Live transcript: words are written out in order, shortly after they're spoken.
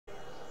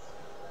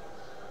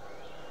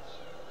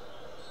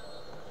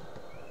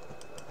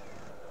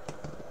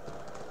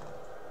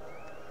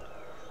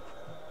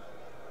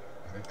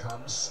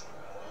comes.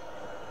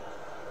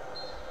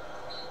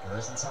 There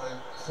isn't time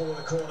for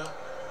the corner.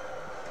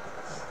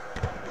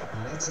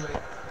 And Italy,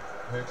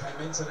 who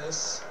came into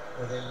this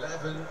with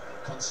 11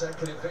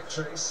 consecutive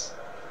victories,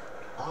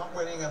 aren't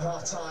winning at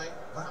half-time.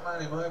 That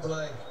man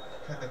Immobile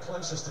came the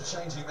closest to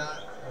changing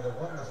that with a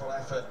wonderful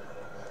effort.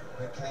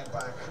 It came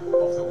back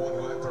off the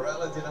woodwork.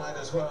 Barella denied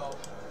as well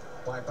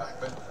by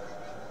Bachmann.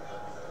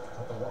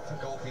 But the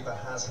Watford goalkeeper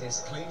has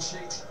his clean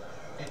sheet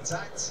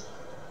intact.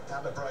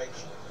 And the break.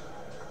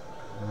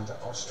 And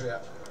Austria,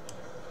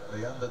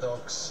 the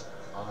underdogs,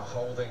 are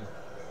holding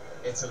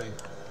Italy,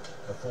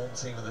 the form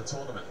team of the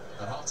tournament.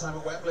 At half-time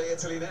at Wembley,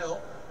 Italy 0,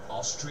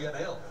 Austria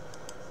 0.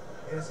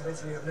 Yes, and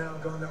Italy have now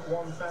gone at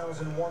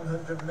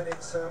 1,100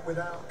 minutes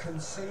without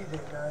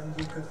conceding, and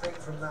you could think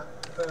from that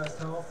first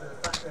half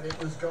that the fact that it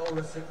was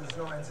goalless, it was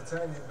not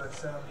entertaining, but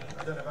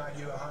I don't know about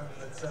you at home,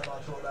 but I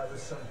thought that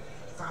was some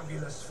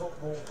fabulous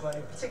football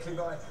play, particularly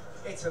by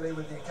Italy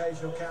with the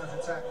occasional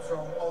counter-attack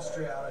from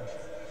Austria, Alan.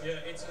 Yeah,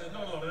 it's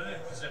not a lot in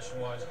it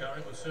possession-wise,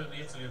 Gary, but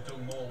certainly Italy have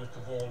done more with the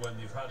ball when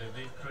they've had it.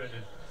 They've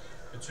created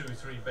the 2 or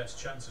 3 best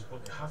chances,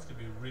 but they have to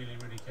be really,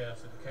 really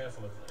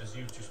careful, as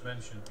you've just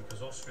mentioned,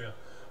 because Austria,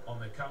 on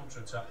their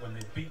counter-attack, when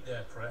they beat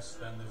their press,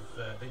 then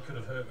they could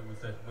have hurt them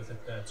with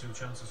their 2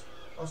 chances.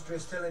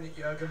 Austria's still in it,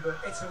 Jurgen, but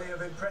Italy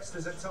have impressed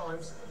us at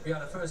times. Yeah,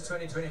 the first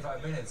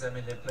 20-25 minutes, I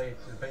mean, they played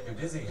you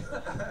dizzy.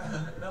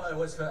 No, it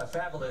was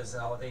fabulous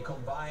how they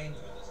combined,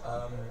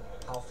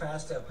 how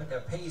fast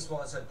their pace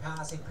was, and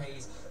passing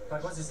pace.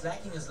 But what is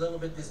lacking is a little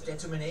bit this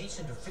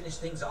determination to finish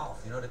things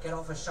off, you know, to get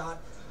off a shot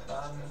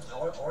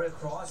or a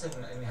cross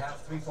and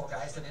have 3-4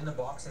 guys then in the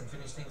box and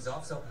finish things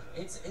off. So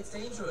it's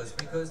dangerous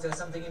because there's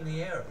something in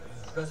the air.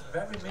 Because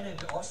every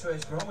minute Austria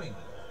is growing.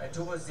 And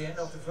towards the end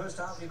of the first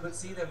half, you could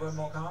see they were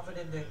more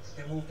confident. They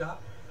moved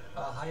up,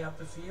 high up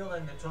the field,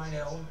 and they're trying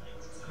to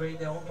create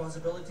their own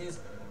possibilities.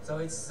 So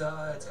it's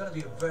going to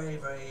be a very,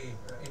 very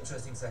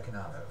interesting second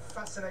half.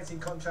 Fascinating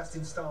contrast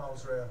in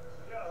styles, Rio.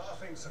 Yeah, I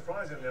think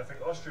surprisingly, I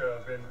think Austria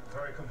have been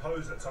very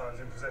composed at times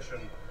in possession.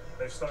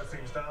 They've slowed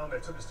things down, they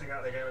took the sting out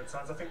of the game at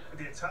times. I think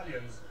the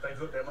Italians, they've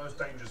looked their most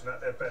dangerous and at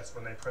their best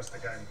when they press the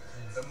game.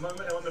 The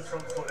moment they're on the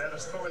front foot, they had a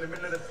spell in the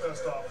middle of the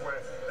first half where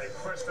they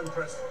pressed and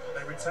pressed,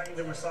 they retained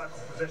and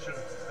recycled possession,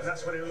 and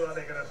that's when it looked like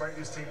they're going to break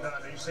this team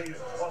down. And you see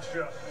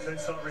Austria then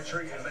start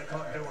retreating, they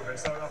can't deal with it.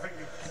 So I think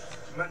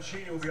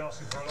Mancini will be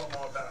asking for a lot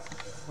more of that.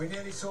 We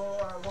nearly saw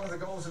one of the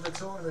goals of the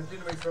tournament,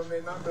 didn't we, from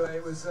Immobile?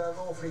 It was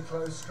awfully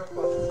close, struck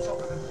by the top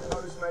of the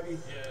post, maybe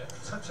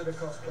touch of the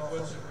crossbar. It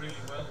works really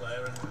well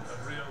there, and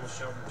Rio was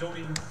shouting, don't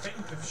even think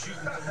of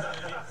shooting from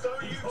there.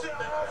 Don't you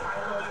dare!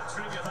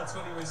 Trigger, that's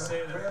what he was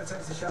saying. Rio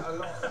tends to shout a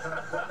lot,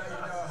 what now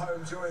you know at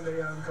home during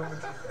the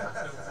commentary.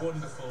 A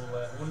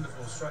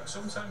wonderful strike.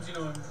 Sometimes, you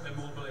know,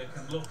 Immobile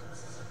can look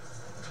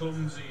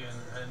clumsy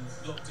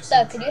and look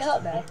So, can you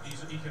help me?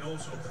 He can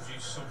also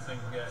produce something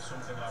like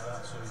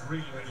that, so he's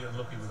really, really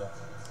unlucky with that.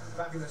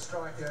 Fabulous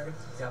strike, Jurgen.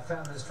 Yeah,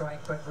 fabulous strike,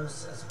 but it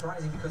was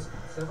surprising because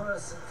there were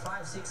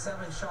 5, 6,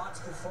 7 shots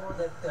before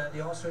that the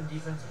Austrian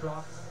defense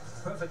blocked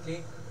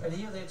perfectly, and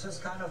here they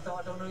just kind of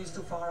thought, oh no, he's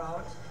too far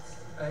out.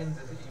 And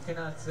you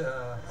cannot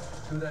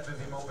do that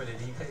with Immobile.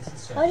 He takes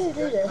his chance. How do you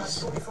do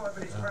this? 45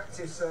 minutes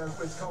practice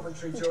with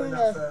commentary during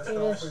that first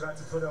half. We've had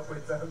to put up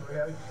with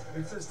Rio,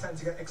 who does tend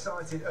to get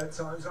excited at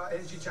times. Right,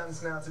 here's your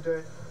chance now to do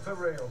it for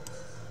real,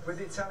 with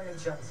the Italian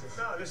chances.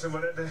 No, listen,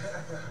 well,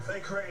 they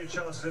created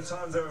chances. At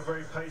times they were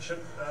very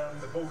patient.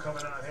 The ball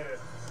coming out here.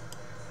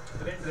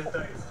 At the end of the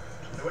day,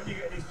 when you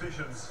get in these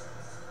positions,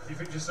 you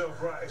think to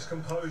yourself, right, it's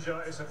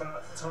composure, it's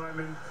about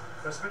timing.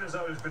 But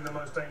Spinazzola's been the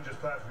most dangerous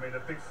player for me, the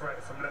big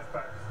threat from left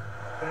back.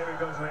 There he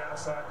goes on the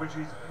outside, which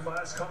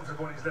that's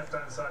comfortable on his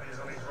left-hand side, he's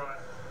on his right.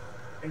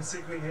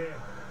 Insigne here,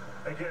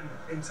 again,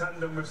 in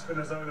tandem with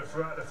Spinazzola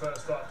throughout the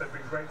first half, they've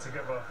been great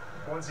together.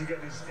 Once you get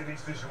in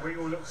these positions, we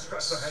all look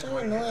scratched our heads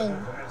when you get the ball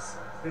from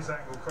this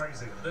angle,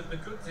 crazy. The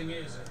good thing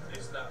is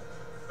that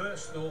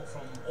first thought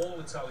from all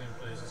Italian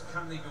players is,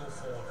 can they go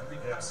forward and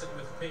they pass it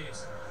with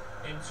pace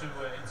into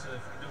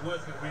the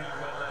working really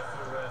well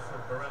there for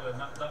Barella,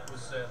 and that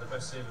was the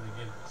best save of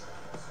the game.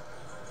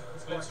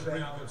 It's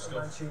really good stuff.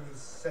 Mancini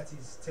set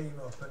his team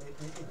up, and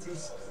it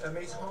is. I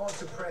mean, it's hard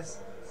to press.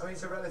 I mean,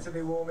 it's a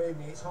relatively warm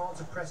evening. It's hard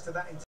to press to that.